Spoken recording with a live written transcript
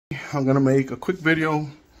I'm gonna make a quick video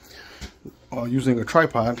using a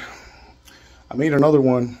tripod. I made another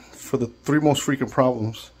one for the 3 most frequent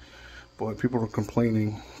problems, but people are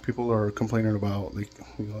complaining. People are complaining about that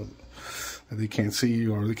they can't see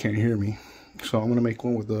or they can't hear me. So I'm gonna make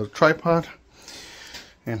one with the tripod,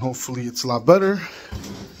 and hopefully it's a lot better.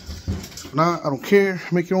 If not, I don't care.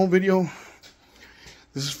 Make your own video.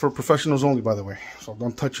 This is for professionals only, by the way. So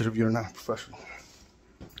don't touch it if you're not a professional.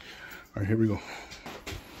 All right, here we go.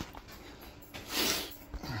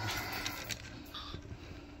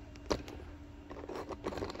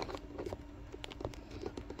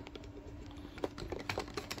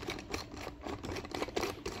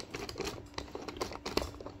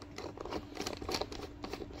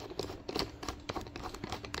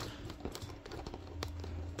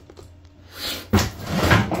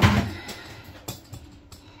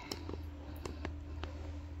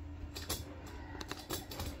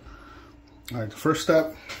 All right, the first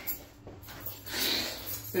step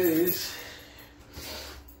is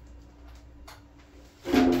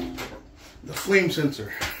the flame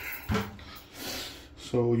sensor.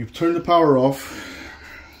 So you turn the power off,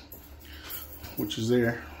 which is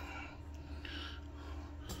there.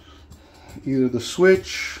 Either the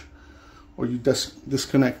switch or you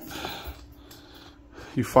disconnect.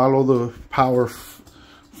 You follow the power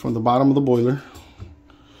from the bottom of the boiler.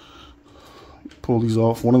 Pull these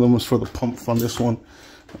off. One of them is for the pump from this one,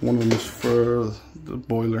 and one of them is for the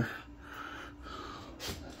boiler.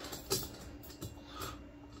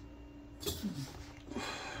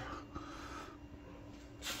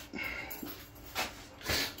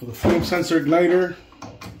 So the flame sensor igniter,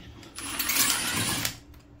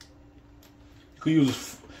 you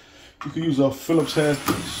could use a Phillips head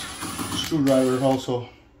screwdriver also.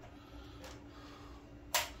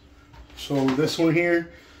 So this one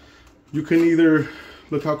here, you can either,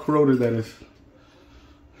 look how corroded that is.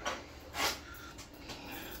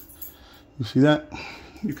 You see that?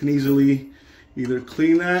 You can easily either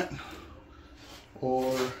clean that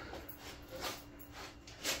or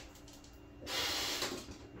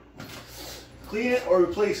clean it or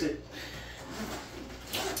replace it.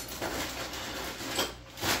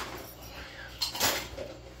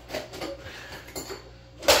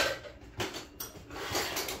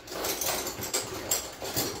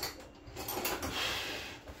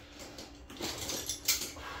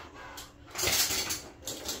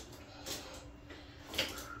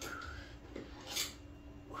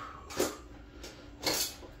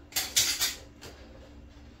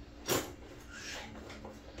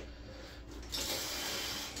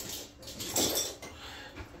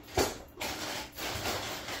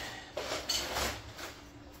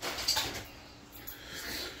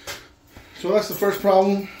 So that's the first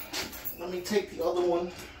problem. Let me take the other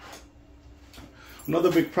one.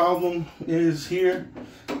 Another big problem is here.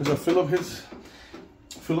 There's a Phillips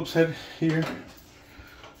head here.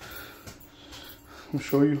 I'll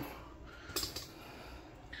show you.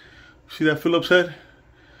 See that Phillips head?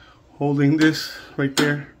 Holding this right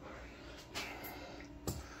there.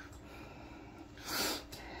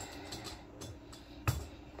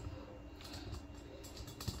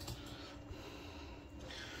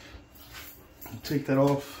 Take that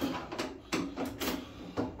off.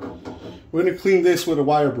 We're going to clean this with a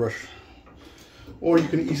wire brush, or you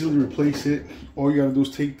can easily replace it. All you got to do is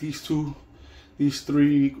take these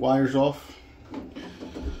 3 wires off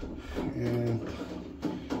and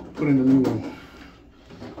put in a new one.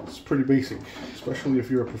 It's pretty basic, especially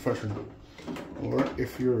if you're a professional or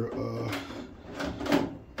if you're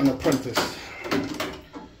an apprentice.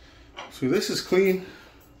 So this is clean.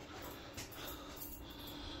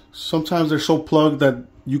 Sometimes they're so plugged that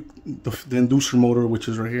the inducer motor, which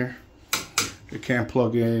is right here, it can't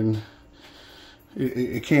plug in.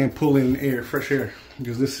 It can't pull in air, fresh air,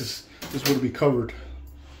 because this would be covered.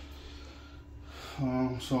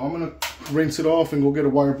 So I'm gonna rinse it off and go get a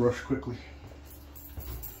wire brush quickly.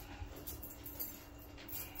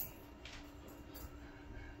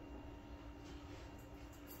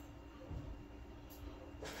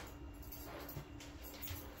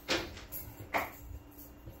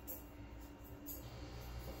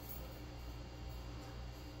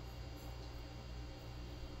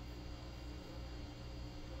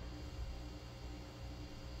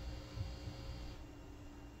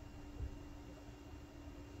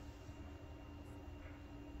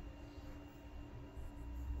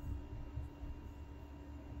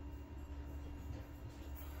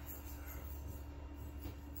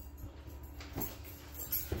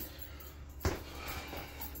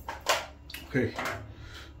 Okay,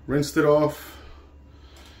 rinsed it off.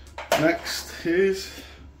 Next is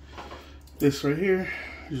this right here.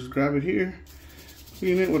 You just grab it here,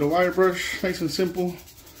 Clean it with a wire brush, nice and simple.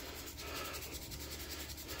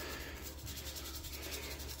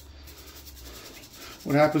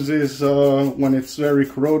 What happens is when it's very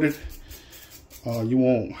corroded, you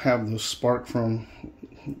won't have the spark from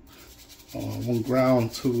one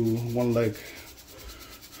ground to one leg.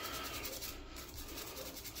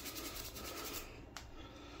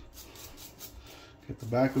 Get the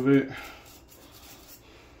back of it.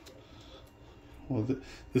 Well,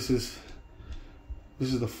 this is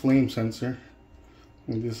the flame sensor,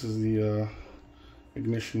 and this is the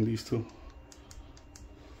ignition. These two.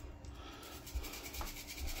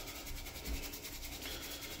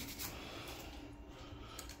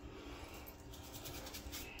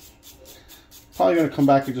 Probably gonna come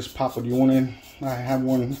back and just pop a new one in. I have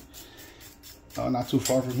one not too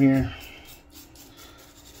far from here.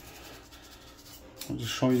 I'm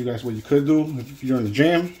just showing you guys what you could do if you're in the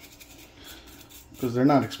jam, because they're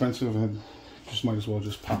not expensive, and just might as well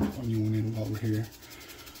just pop a new one in while we're here.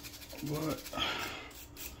 But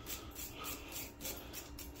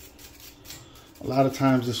a lot of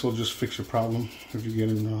times this will just fix your problem if you get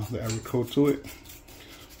in the error code to it.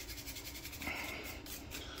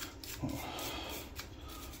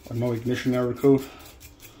 A no ignition error code.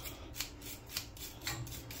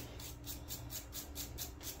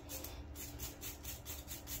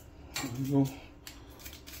 There we go.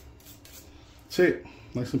 That's it.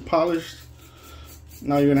 Nice and polished.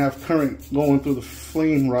 Now you're gonna have current going through the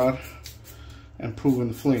flame rod and proving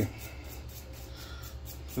the flame.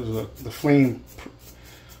 The flame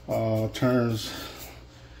turns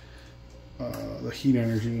the heat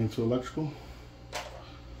energy into electrical.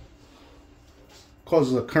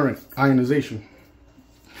 Causes a current ionization.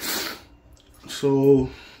 So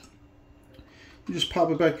you just pop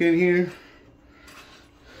it back in here.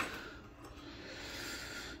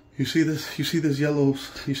 You see this? You see this yellows?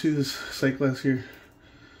 You see this sight glass here?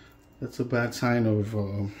 That's a bad sign of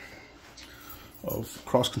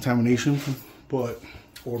cross contamination, or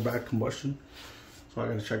bad combustion. So I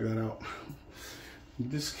gotta check that out. In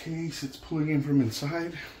this case, it's pulling in from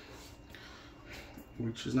inside,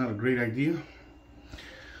 which is not a great idea.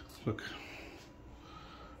 Look,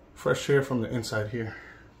 fresh air from the inside here,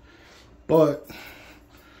 but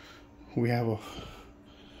we have a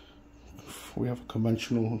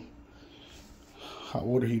conventional hot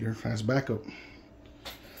water heater as backup.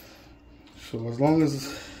 So as long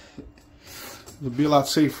as it'll be a lot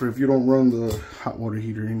safer if you don't run the hot water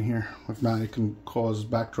heater in here. If not, it can cause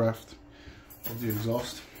backdraft of the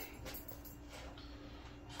exhaust.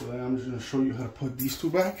 So then I'm just going to show you how to put these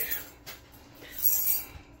two back.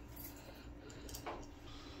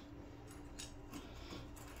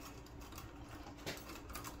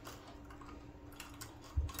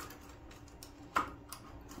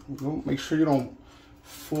 Make sure you don't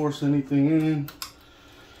force anything in,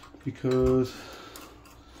 because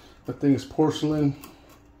that thing is porcelain,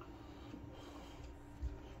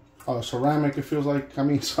 ceramic it feels like, I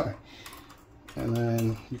mean, sorry, and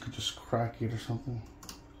then you could just crack it or something.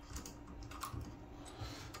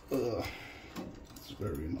 It's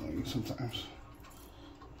very annoying sometimes.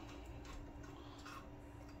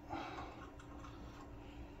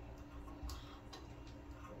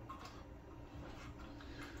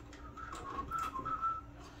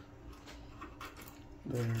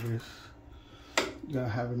 There it is. You gotta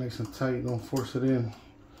have it nice and tight, don't force it in.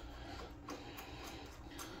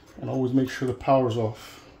 And always make sure the power's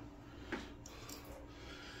off.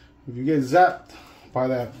 If you get zapped by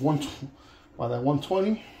that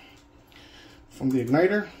 120 from the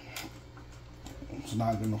igniter, it's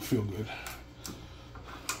not gonna feel good.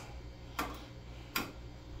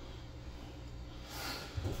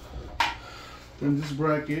 Then this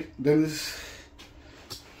bracket, then this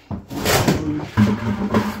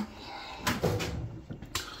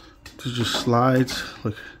just slides,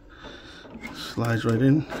 look, slides right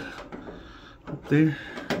in up there.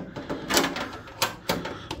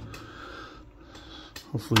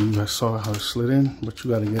 Hopefully you guys saw how it slid in, but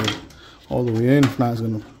you gotta get it all the way in. If not, it's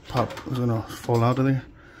gonna pop, it's gonna fall out of there.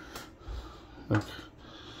 Like,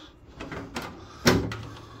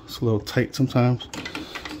 it's a little tight sometimes,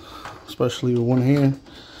 especially with one hand.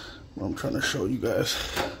 But I'm trying to show you guys.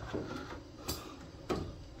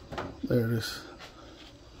 There it is.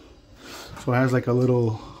 So it has like a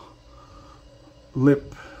little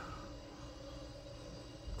lip.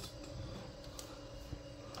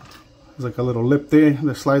 There's like a little lip there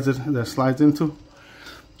that slides into.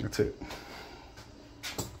 That's it.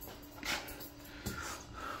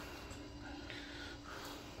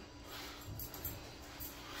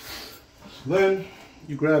 So then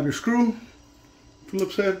you grab your screw.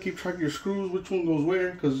 Phillips said keep track of your screws, which one goes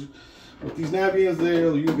where, because With these Naviens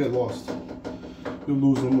there, you'll get lost. You'll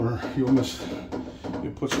lose them, or you'll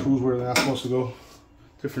put screws where they're not supposed to go.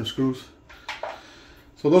 Different screws.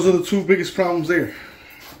 So those are the two biggest problems there.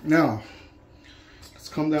 Now, let's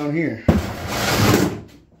come down here.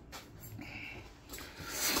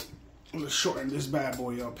 Let's shorten this bad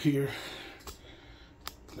boy up here.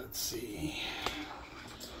 Let's see.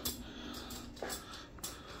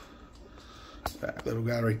 That little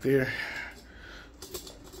guy right there.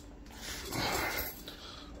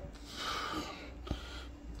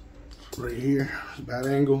 Right here, bad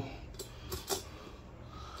angle.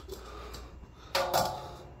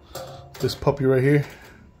 This puppy right here.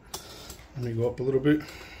 Let me go up a little bit.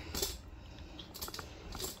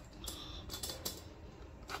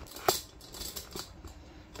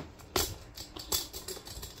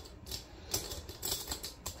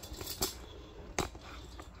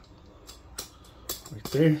 Right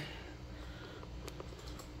there.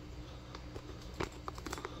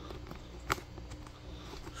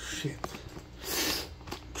 Shit.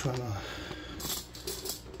 I'm trying to.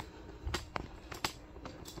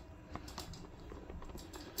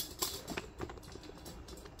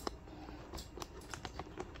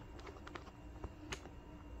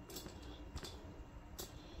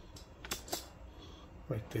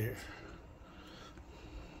 Right there.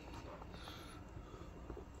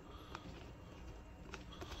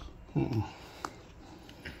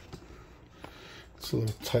 It's a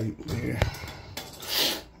little tight there.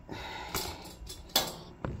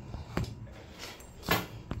 I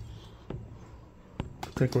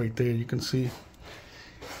think right there you can see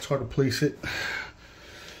it's hard to place it.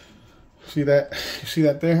 See that? You see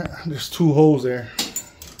that there? There's two holes there.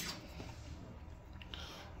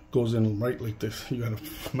 Goes in right like this. You gotta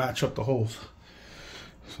match up the holes.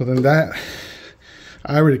 So then that,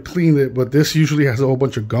 I already cleaned it, but this usually has a whole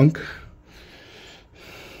bunch of gunk.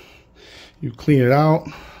 You clean it out,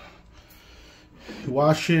 you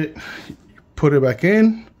wash it, you put it back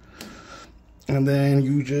in, and then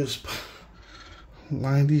you just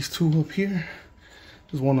line these two up here.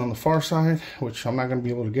 There's one on the far side, which I'm not gonna be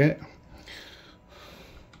able to get.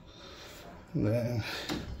 And then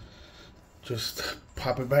just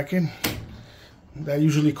pop it back in. That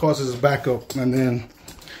usually causes backup, and then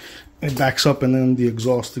it backs up, and then the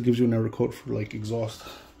exhaust, it gives you an error code for like exhaust.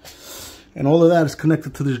 And all of that is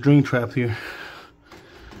connected to this drain trap here.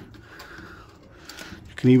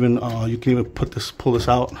 You can even pull this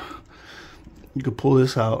out. You can pull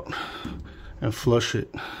this out and flush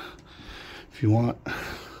it if you want.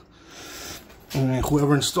 And then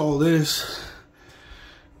whoever installed this,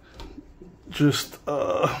 just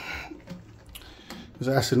this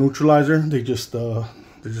acid neutralizer, they just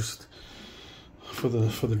for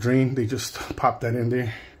the drain, they just pop that in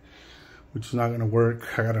there, which is not gonna work.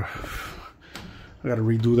 I gotta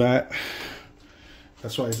redo that.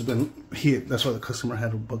 That's why it's been hit. That's why the customer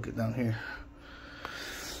had a bucket down here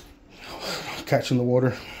catching the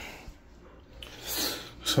water.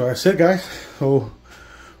 So that's it, guys. So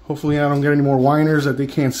hopefully I don't get any more whiners that they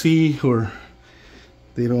can't see, or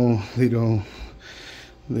they don't know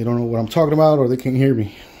what I'm talking about, or they can't hear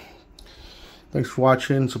me. Thanks for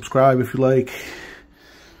watching. Subscribe if you like.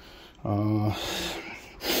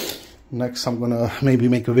 Next, I'm gonna maybe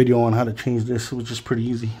make a video on how to change this, which is pretty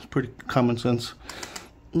easy. It's pretty common sense.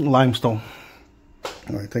 Limestone.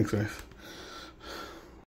 All right, thanks, guys.